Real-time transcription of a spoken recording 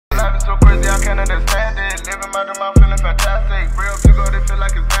so crazy I can't understand it. Living my dream, I'm feeling fantastic. Real to go, they feel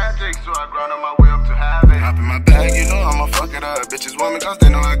like it's magic. So I grind on my way up to have it. Hop in my bag, you know I'ma fuck it up. Bitches want me cause they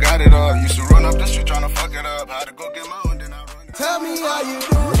know I got it all. Used to run up the street tryna fuck it up. Had to go get my own, then I run it. Tell me how you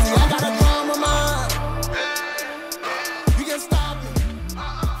do it. See, I got a drama mind. You can't stop me.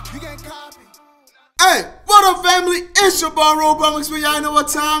 You can't copy. Hey, what up, family? It's your boy RealPelmx. Y'all know what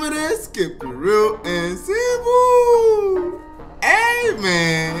time it is. Keep it real and simple. Hey,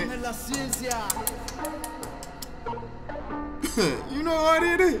 man. You know what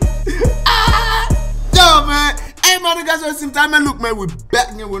it is. Yo, man. Hey, man, guys, at the same time, man. Look, man, we're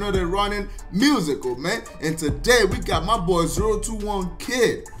back here with another running musical, man. And today, we got my boy 021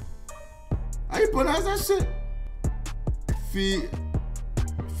 Kid. How you pronounce that shit? PSILOCYBIN.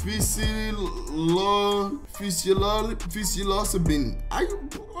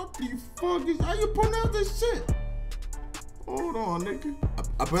 What the fuck is, how you pronounce that shit? Hold on, nigga.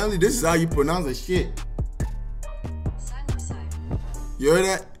 Apparently, this is how you pronounce that shit. You heard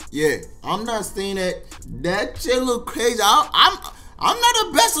that? Yeah. I'm not saying that. That shit look crazy. I'm not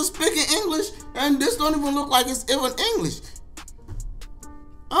the best at speaking English, and this don't even look like it's even English.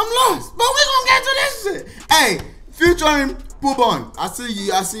 I'm lost, but we gonna get to this shit. Hey, featuring Poobon. I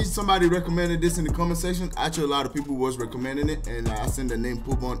see somebody recommended this in the comment section. Actually, a lot of people was recommending it, and I seen the name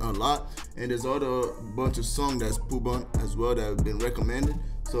Poobon a lot. And there's other bunch of songs that's Poobon as well that have been recommended.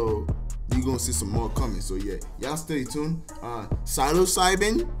 So you gonna see some more coming. So yeah, y'all stay tuned.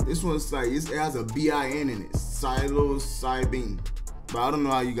 PSILOCYBIN. This one's like it has a BIN in it. PSILOCYBIN. But I don't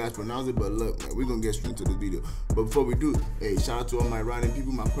know how you guys pronounce it, but look, man, we're gonna get straight to the video. But before we do, hey, shout out to all my writing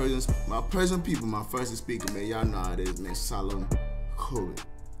people, my present people, my first speaker, man. Y'all know how it is, man. SOUNDCLOUD.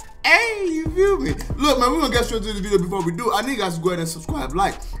 Hey, you feel me? Look, man, we're gonna get straight to the video. Before we do, I need you guys to go ahead and subscribe,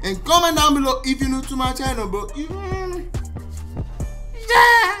 like, and comment down below if you're new to my channel, bro. You feel me?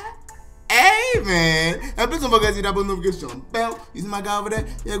 Yeah. Hey, man. And please don't forget to hit that notification bell. You see my guy over there?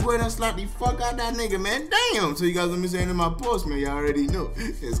 Yeah, go ahead and slap the fuck out that nigga, man. Damn. So you guys don't miss any of my posts, man. You already know.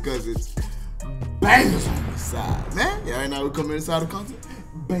 It's because it's bangers on the side, man. Yeah, right now we're coming inside the content.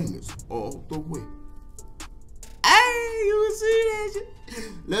 Bangers all the way. Hey, you will see that shit.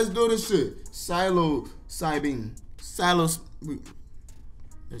 Let's do this shit. PSILOCYBIN.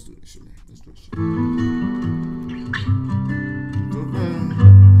 Let's do this shit, man. Let's do this shit.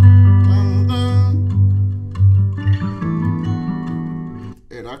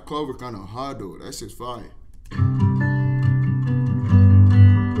 Hey, that cover kind of hard though. That shit's fire.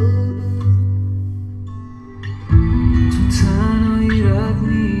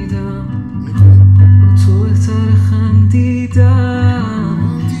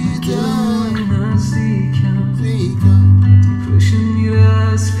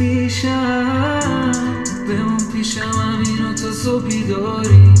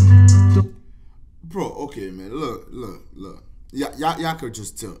 Bro, okay, man. Look. Y'all could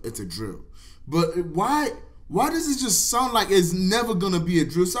just tell it's a drill. But why does it just sound like it's never gonna be a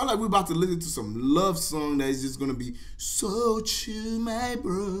drill? Sound like we're about to listen to some love song that is just gonna be so true, my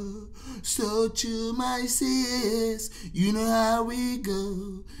bro, so true, my sis. You know how we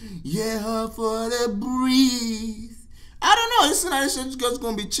go. Yeah, hard for the breeze. I don't know. It's not that shit just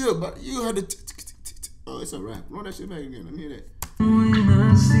gonna be chill, but you heard the oh, it's a rap. Roll that shit back again. Let me hear that. Oh,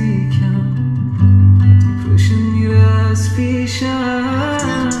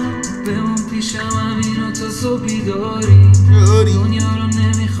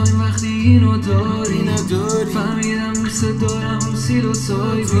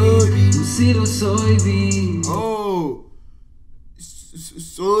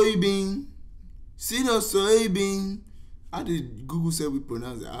 soybean. PSILOCYBIN. How did Google say we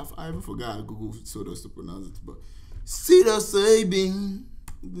pronounce it? I even forgot how Google told us to pronounce it, but PSILOCYBIN.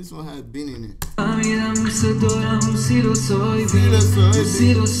 This one has been in it.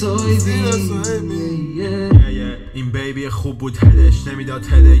 این بیبی خوب بود هدش نمیداد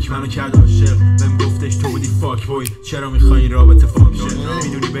هدک منو کرد عاشق بهم گفتش تو بودی فاک بوی چرا میخوای این رابطه فاک شه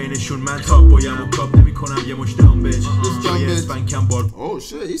میدونی بینشون من تاپ بویم و کاپ نمیکنم یه مش دام بیچ جای اسپنکم بار Oh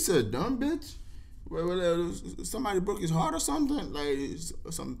shit, he said dumb bitch. Well, somebody broke his heart or something, like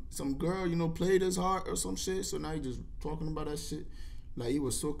some girl, you know, played his heart or some shit. So now he just talking about that shit. Like he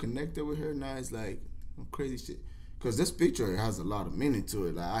was so connected with her. Now it's like crazy shit. Cause this picture has a lot of meaning to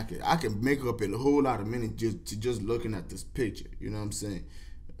it. Like I can make up a whole lot of meaning just looking at this picture. You know what I'm saying?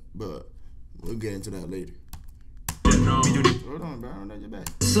 But we'll get into that later. Hold on, bro. That's your back.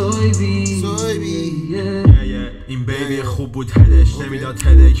 این بیبی خوب بود هدش نمیداد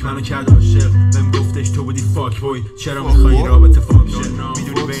هدک منو کرد عاشق بهم گفتش تو بودی فاک بوی چرا میخوای رابطه فاک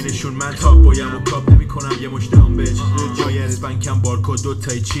میدونی بینشون من تاپ بایم و کاپ نمیکنم یه مش دامبج جای اسپنکم بارکود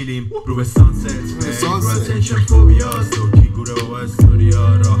دوتایی چیلیم رو به سانست رو اتنشن فوبیا سوکی گوره بابا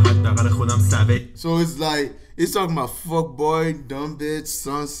استوریا راحت بغل خودم سوی. So it's like it's talking about fuck boy, dumb bitch,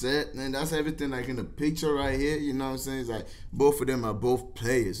 sunset, and that's everything like in the picture right here. You know what I'm saying? It's like both of them are both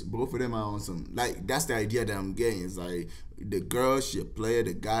players. Both of them are on some like that's the idea that I'm getting. It's like the girl she a player,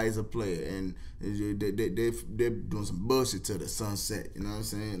 the guy is a player, and they're doing some bullshit to the sunset. You know what I'm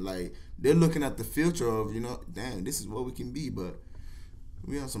saying? Like they're looking at the future of, you know, damn, this is what we can be, but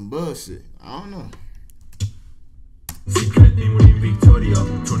we on some bullshit. I don't know. سیکرت میمونیم ویکتوریا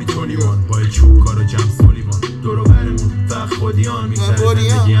 2021 با چوب کار و جمع سالیوان دورو برمون فقط خودیان میگذره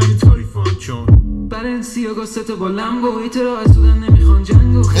زندگی همینطوری فان چون برن سیاگاست با لمبو ایترا از دودن نمیخوان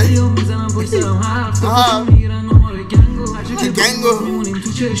جنگو خیلی هم میزنم پشت سرم حرف خودشون میگیرن آمار گنگو هرچه که میمونیم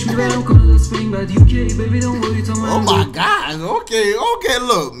تو چشم میبرم کانادا اسپرینگ بعد یوکی بیبی دون وری تو من. Oh my god, okay,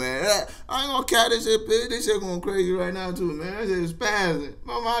 look man, I ain't gonna count this shit, bitch. This shit going crazy right now too, man. That shit is spazzing.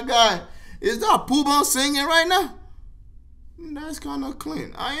 Oh my god, is that Poobon singing right now? That's kind of clean.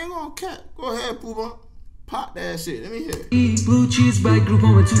 I ain't gonna cat. Go ahead, Poobon. Pop that shit. Let me hear it. Blue cheese bag group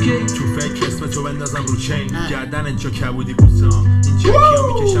on 2K. تو فکر اسم تو بندازم رو چین گردن انجا کبودی بوسام این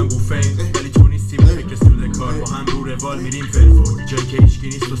جکیو میکشم بوفین ولی تو نیستی به فکر سود کار با هم رو روال میریم فلفور جایی که هیچکی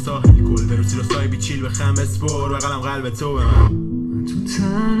نیست و ساحل گل برو سیلوسایبی چیل بخم اسپور بغلم قلب تو به من تو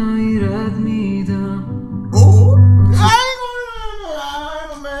تنهایی رد میدم.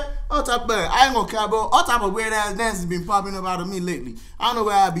 I ain't gonna care, bro. All type of weird ass dances been popping up out of me lately. I don't know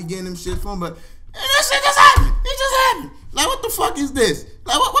where I be getting them shit from, but that shit just happened. It just happened. Like, what the fuck is this?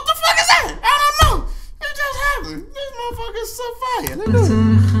 Like, what the fuck is that? I don't know. It just happened. This motherfucker is so fire. Let's do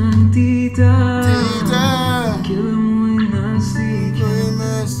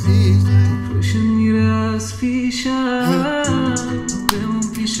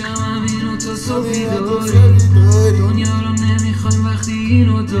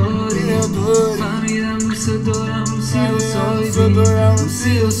اینو داری فهمیدم دوست دارم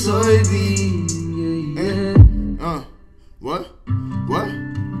سیلوسایبین. What?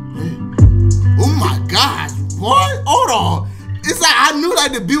 Hey. Oh my gosh, what? Hold on. It's like I knew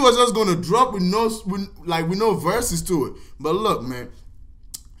like the beat was just gonna drop with no verses to it. But look, man,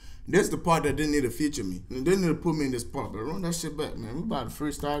 this the part that didn't need to feature me. They didn't need to put me in this part. But run that shit back, man. We about to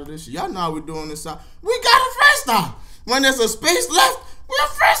freestyle this shit. Y'all know how we doing this out. We got a freestyle. When there's a space left, we're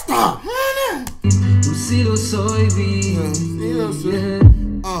a freestyle.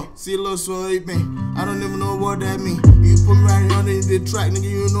 Psilocyben. I don't even know what that mean. You put me right on the track, nigga.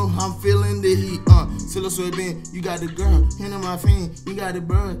 You know I'm feeling the heat. Psilocyben. You got the girl into my fiend. You got the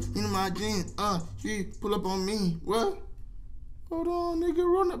bird into my jeans. She pull up on me. What? Hold on, nigga.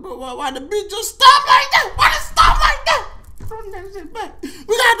 Run it. But why the beat just stop like that? Why it stop like that? Run that shit back.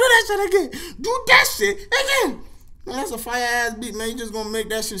 We gotta do that shit again. Do that shit again. Man, that's a fire ass beat, man. You just gonna make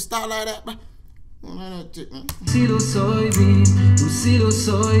that shit stop like that, man. Psilocyben,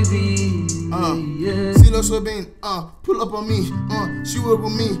 Psilocyben, pull up on me, she work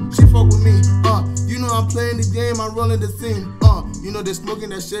with me, she fuck with me, you know I'm playing the game, I'm running the thing, you know they smoking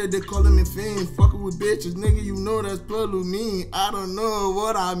that shit, they calling me fiend, fucking with bitches, nigga, you know that's probably me, I don't know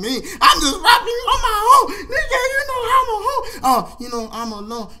what I mean, I'm just rapping on my own, nigga, you know I'm a hoe, you know I'm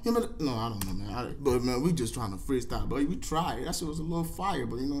alone, no, I don't know, man, but man, we just trying to freestyle, but we tried, that shit was a little fire,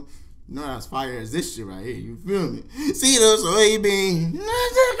 but you know, not as fire as this shit right here, you feel me? See those soybeans,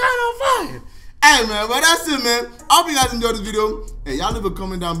 that's just kind of fire. Hey man, but that's it, man. I hope you guys enjoyed this video. Hey, y'all leave a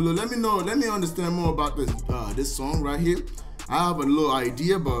comment down below. Let me know. Let me understand more about this song right here. I have a little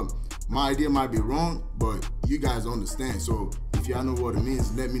idea, but my idea might be wrong. But you guys understand. So if y'all know what it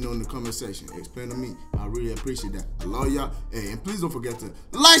means, let me know in the comment section. Explain to me. I really appreciate that. I love y'all. Hey, and please don't forget to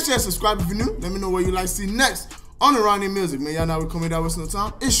like, share, subscribe if you're new. Let me know what you like to see next on Around in Music. Man, y'all know we're coming out with some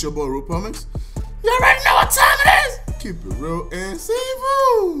time. It's your boy RealPelmx. You already know what time it is. Keep it real and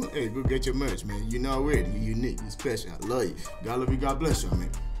simple. Hey, go get your merch, man. You know already. You're unique. You're special. I love you. God love you. God bless y'all,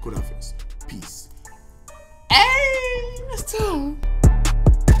 man. Good face. Peace. Hey, let's talk.